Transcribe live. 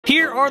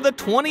Here are the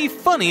 20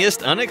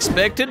 funniest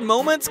unexpected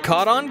moments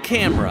caught on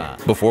camera.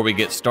 Before we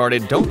get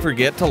started, don't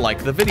forget to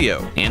like the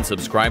video and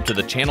subscribe to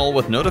the channel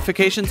with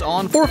notifications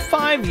on for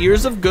 5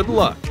 years of good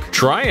luck.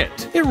 Try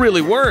it, it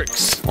really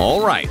works.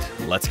 All right,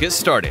 let's get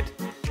started.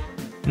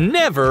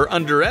 Never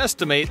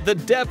underestimate the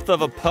depth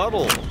of a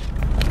puddle.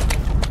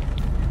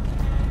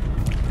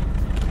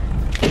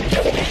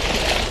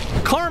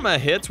 Karma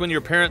hits when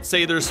your parents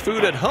say there's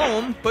food at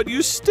home, but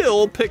you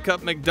still pick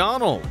up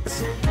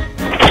McDonald's.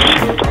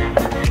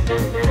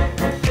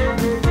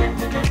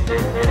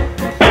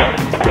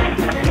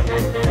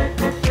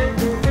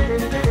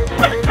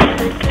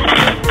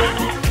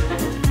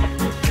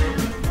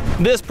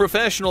 This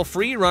professional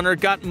free runner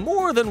got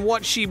more than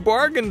what she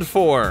bargained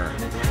for.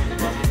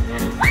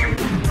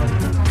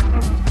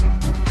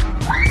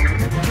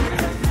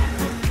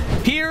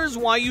 Here's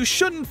why you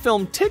shouldn't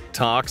film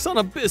TikToks on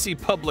a busy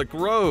public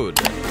road.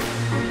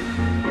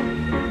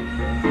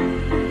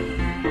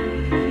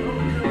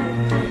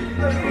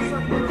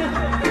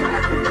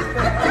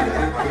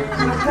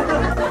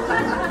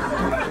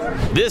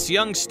 This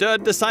young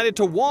stud decided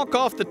to walk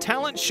off the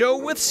talent show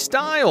with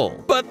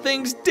style, but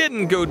things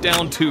didn't go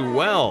down too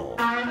well.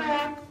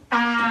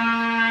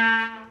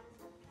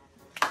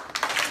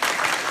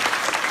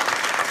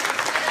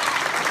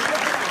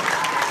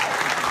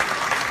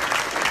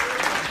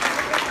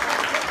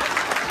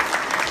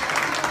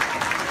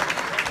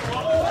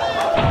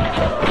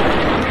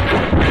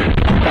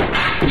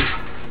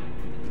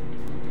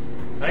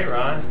 Hey,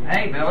 Ron.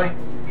 Hey, Billy.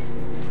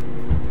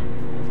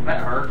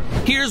 That hurt.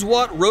 Here's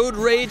what road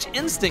rage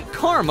instant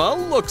karma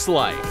looks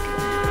like.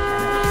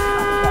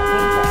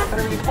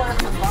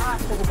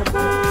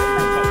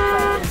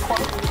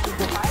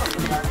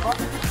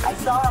 I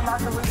saw a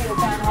Marco Rubio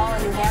town hall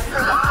in New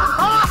Hampshire.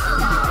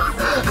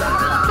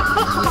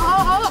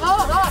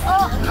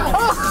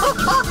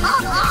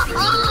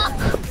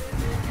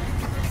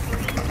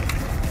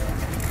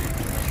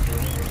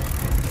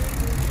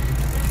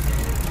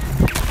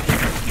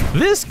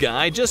 This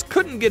guy just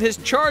couldn't get his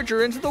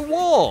charger into the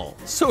wall,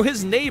 so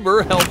his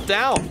neighbor helped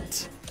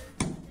out.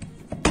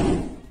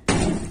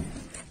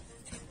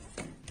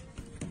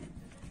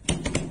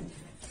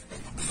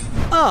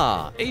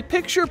 Ah, a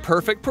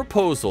picture-perfect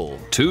proposal.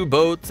 2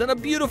 boats and a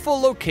beautiful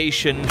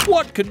location.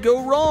 What could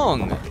go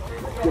wrong?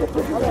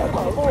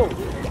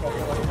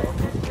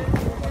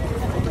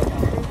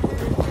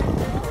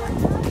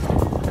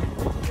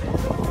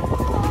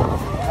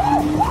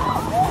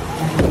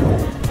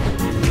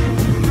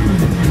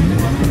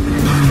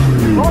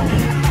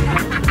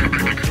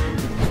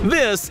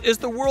 This is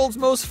the world's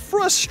most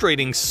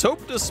frustrating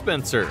soap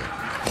dispenser.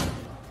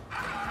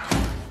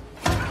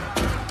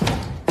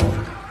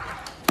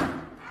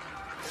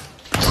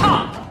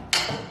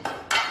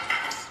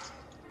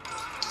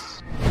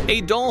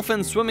 A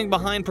dolphin swimming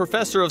behind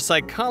Professor of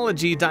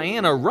Psychology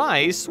Diana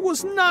Rice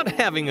was not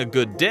having a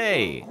good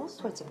day. All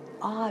sorts of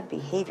odd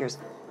behaviors,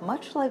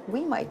 much like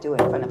we might do in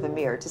front of a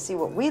mirror to see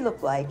what we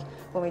look like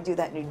when we do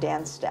that new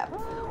dance step,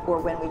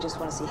 or when we just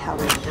want to see how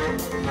we...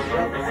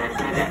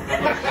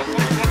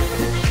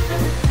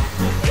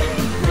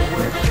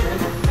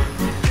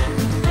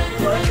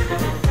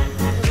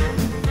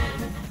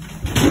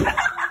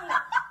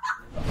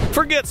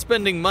 Forget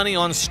spending money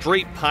on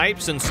straight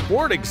pipes and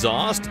sport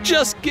exhaust.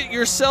 Just get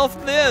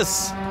yourself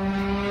this.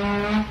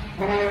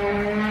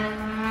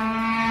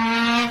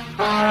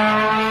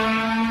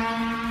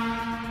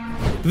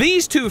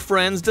 These 2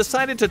 friends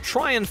decided to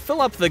try and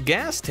fill up the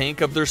gas tank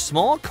of their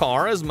small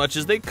car as much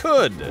as they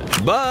could.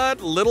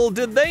 But little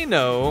did they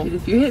know. Dude,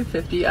 if you hit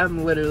 50,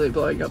 I'm literally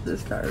blowing up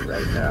this car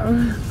right now.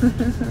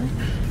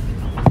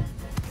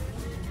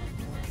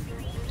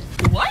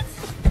 What?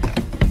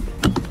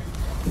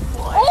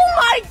 Oh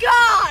my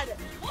God!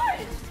 What?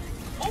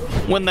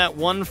 When that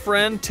one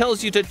friend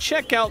tells you to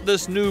check out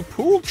this new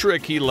pool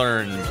trick he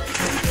learned.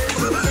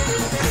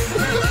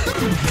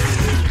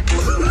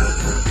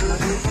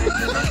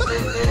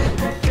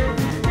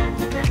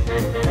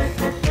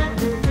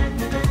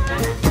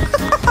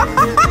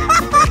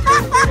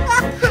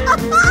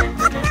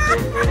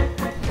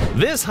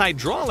 This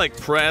hydraulic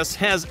press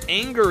has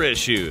anger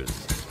issues.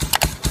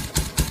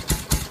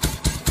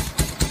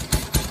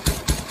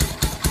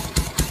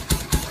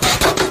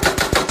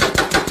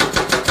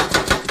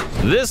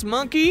 This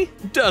monkey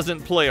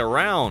doesn't play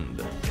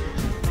around.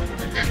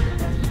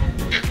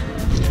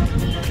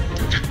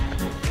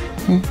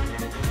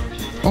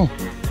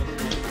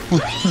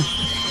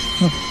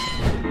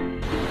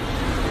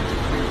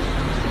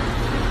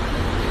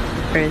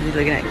 Or is he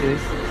looking at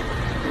Goose?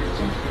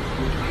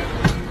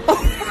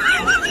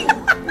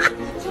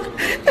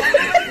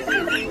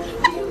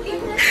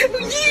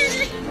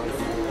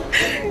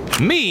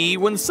 Me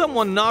when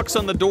someone knocks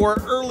on the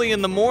door early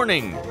in the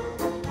morning.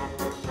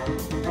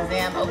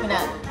 Sam, open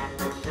up.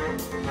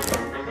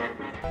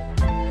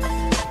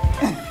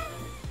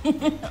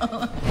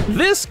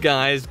 This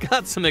guy's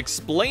got some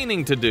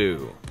explaining to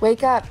do.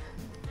 Wake up.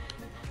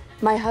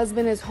 My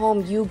husband is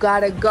home. You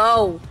gotta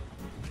go.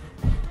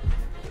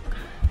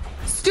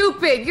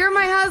 Stupid, you're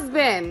my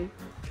husband.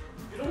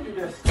 You don't do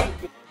this.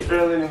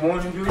 early in the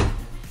morning, dude?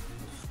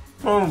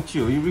 Won't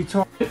you? You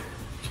retarded?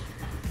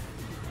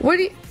 What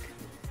do you...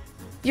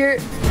 You're...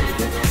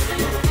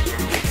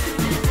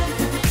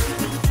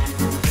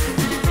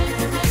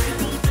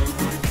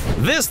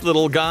 This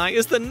little guy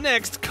is the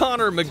next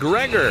Conor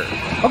McGregor.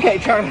 Okay,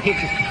 Charlie.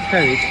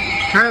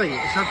 Charlie,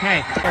 it's okay.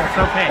 It's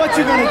okay. What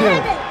you gonna do?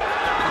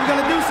 You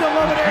gonna do something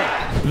over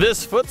there?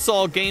 This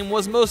futsal game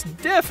was most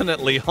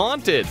definitely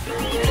haunted.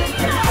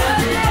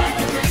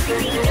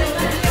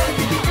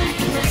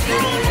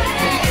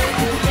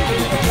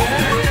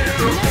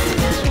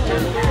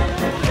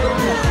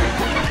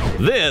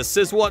 This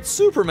is what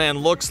Superman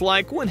looks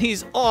like when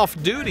he's off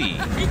duty.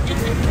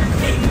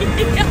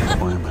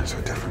 Why am I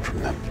so different from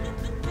them?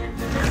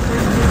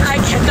 I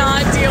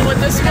cannot deal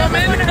with this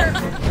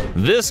woman.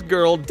 This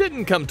girl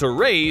didn't come to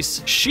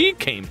race, she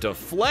came to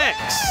flex.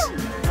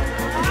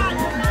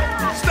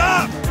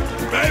 Stop!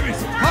 Baby!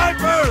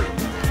 Hyper!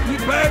 You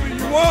baby,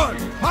 you won!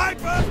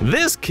 Hyper!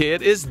 This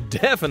kid is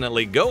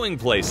definitely going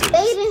places.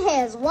 Aiden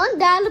has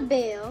 $1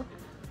 bill,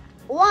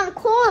 1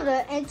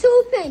 quarter, and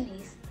 2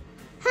 pennies.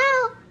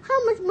 How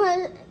much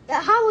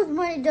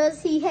money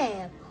does he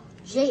have?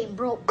 Jaden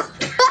broke.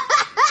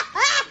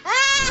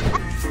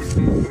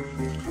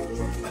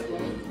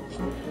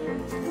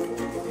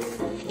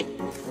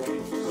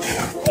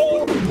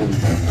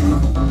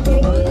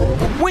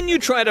 When you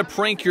try to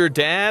prank your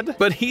dad,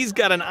 but he's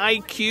got an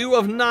IQ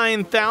of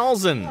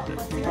 9,000. You got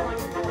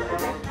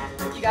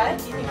it? You think you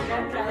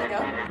got it? Can I let go?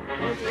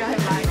 You got it,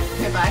 bye.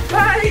 Okay, bye.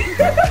 Bye!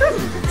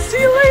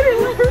 See you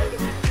later!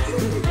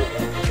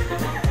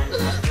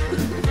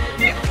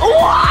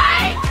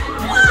 What?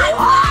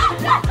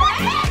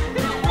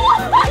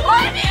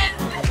 What is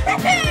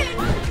this?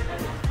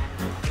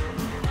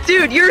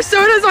 Dude, your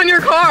soda's on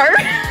your car!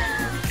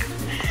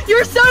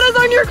 Your soda's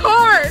on your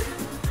car!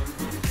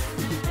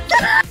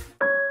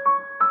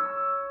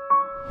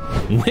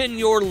 When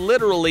you're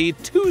literally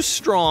too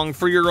strong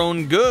for your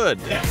own good.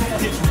 That ball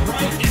hits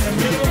right in the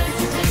middle,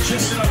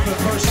 just set up for the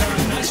first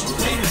time. Nice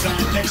play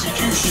design,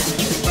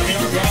 execution. I mean,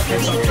 on the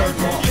offense on third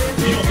ball.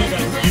 You don't think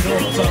you know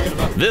what I'm talking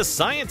about? This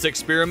science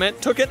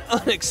experiment took an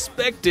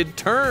unexpected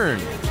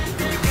turn.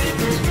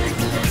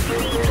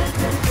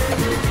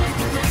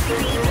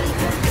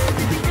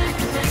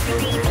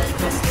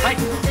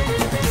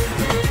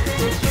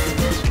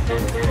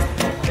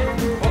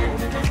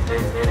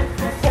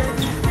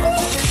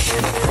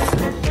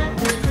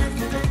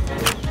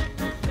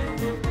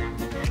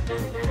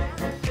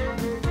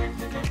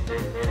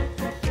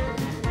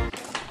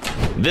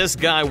 This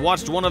guy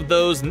watched one of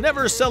those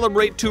Never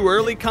Celebrate Too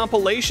Early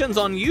compilations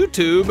on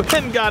YouTube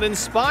and got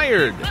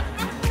inspired.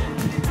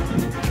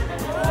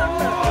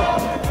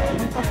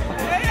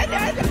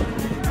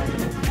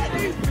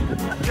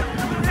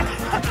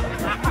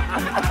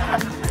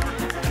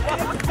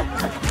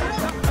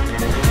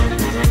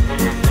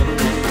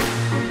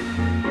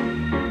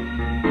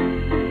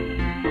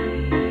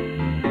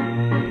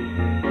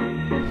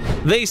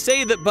 They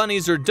say that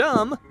bunnies are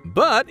dumb,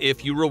 but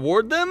if you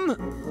reward them,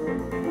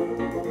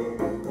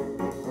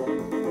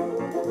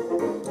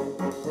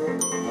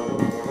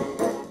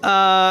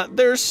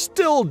 they're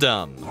still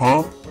dumb.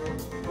 Huh?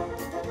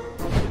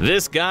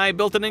 This guy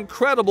built an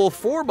incredible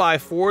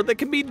 4x4 that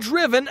can be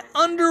driven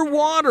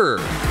underwater.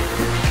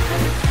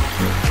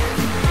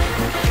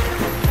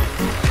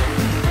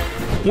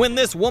 When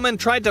this woman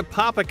tried to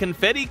pop a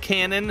confetti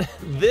cannon,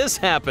 this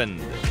happened.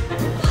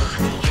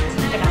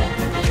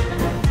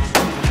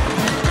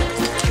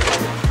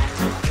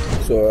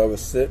 So I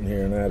was sitting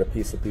here and I had a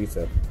piece of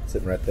pizza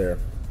sitting right there.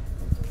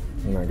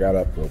 And I got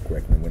up real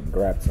quick and I went and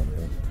grabbed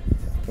something.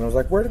 And I was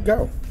like, where'd it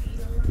go?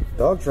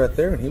 Dog's right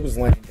there, and he was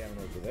laying down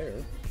over there.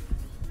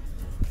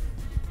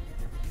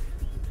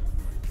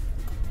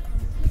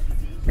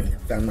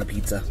 Found my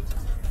pizza.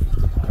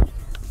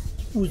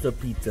 Who's a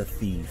pizza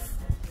thief?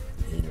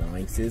 He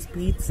likes his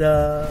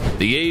pizza.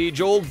 The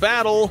age-old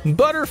battle,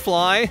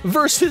 butterfly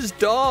versus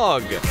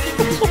dog.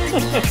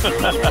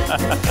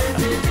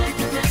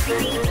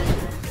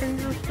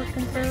 Fingers for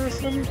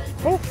comparison.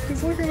 Oh,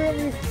 he's looking at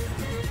me.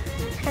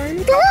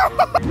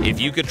 If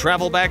you could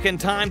travel back in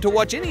time to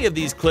watch any of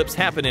these clips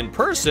happen in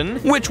person,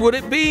 which would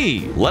it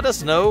be? Let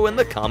us know in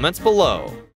the comments below.